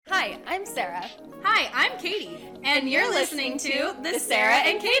Hi, I'm Sarah. Hi, I'm Katy. And you're listening to The Sarah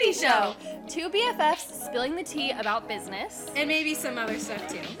and Katy Show. Two BFFs spilling the tea about business. And maybe some other stuff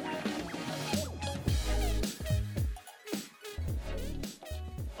too.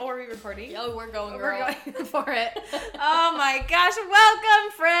 Oh, are we recording? Oh, we're going, girl. We're going for it. Oh my gosh,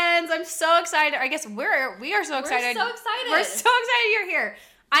 welcome friends. I'm so excited. I guess we are so excited. We're so excited. We're so excited you're here.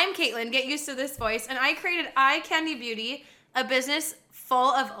 I'm Caitlin, get used to this voice, and I created Eye Candy Beauty, a business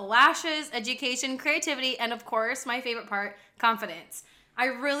full of lashes, education, creativity, and of course, my favorite part, confidence. I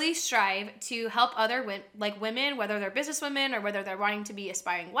really strive to help other women, whether they're business women or whether they're wanting to be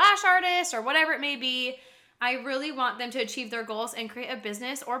aspiring lash artists or whatever it may be. I really want them to achieve their goals and create a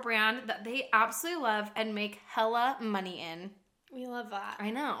business or brand that they absolutely love and make hella money in. We love that. I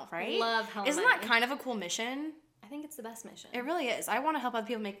know, right? Love hella Isn't money. that kind of a cool mission? I think it's the best mission. It really is. I want to help other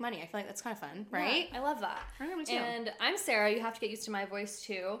people make money. I feel like that's kind of fun, right? Yeah, I love that. I know, me too. And I'm Sarah. You have to get used to my voice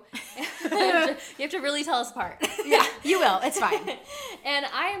too. You have to really tell us apart. Yeah, you will. It's fine. And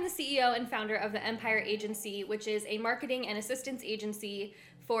I am the CEO and founder of the Empire Agency, which is a marketing and assistance agency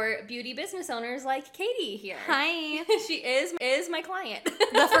for beauty business owners like Katy here. Hi. She is my client.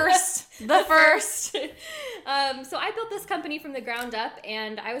 The first. So I built this company from the ground up,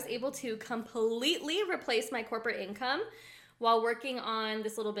 and I was able to completely replace my corporate income while working on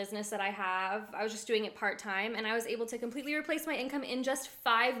this little business that I have. I was just doing it part-time, and I was able to completely replace my income in just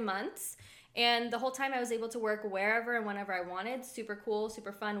 5 months. And the whole time I was able to work wherever and whenever I wanted. Super cool,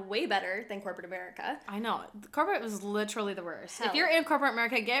 super fun, way better than corporate America. I know. Corporate was literally the worst. Hell. If you're in corporate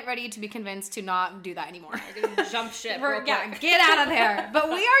America, get ready to be convinced to not do that anymore. Jump ship. Get out of there. But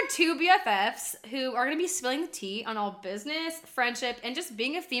we are two BFFs who are going to be spilling the tea on all business, friendship, and just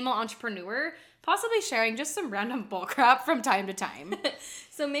being a female entrepreneur, possibly sharing just some random bullcrap from time to time.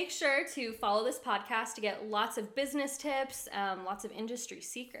 So make sure to follow this podcast to get lots of business tips, lots of industry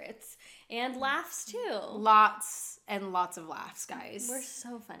secrets, and laughs too. Lots and lots of laughs, guys. We're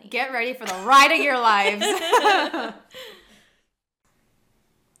so funny. Get ready for the ride of your lives.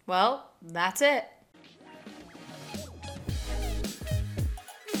 Well, that's it.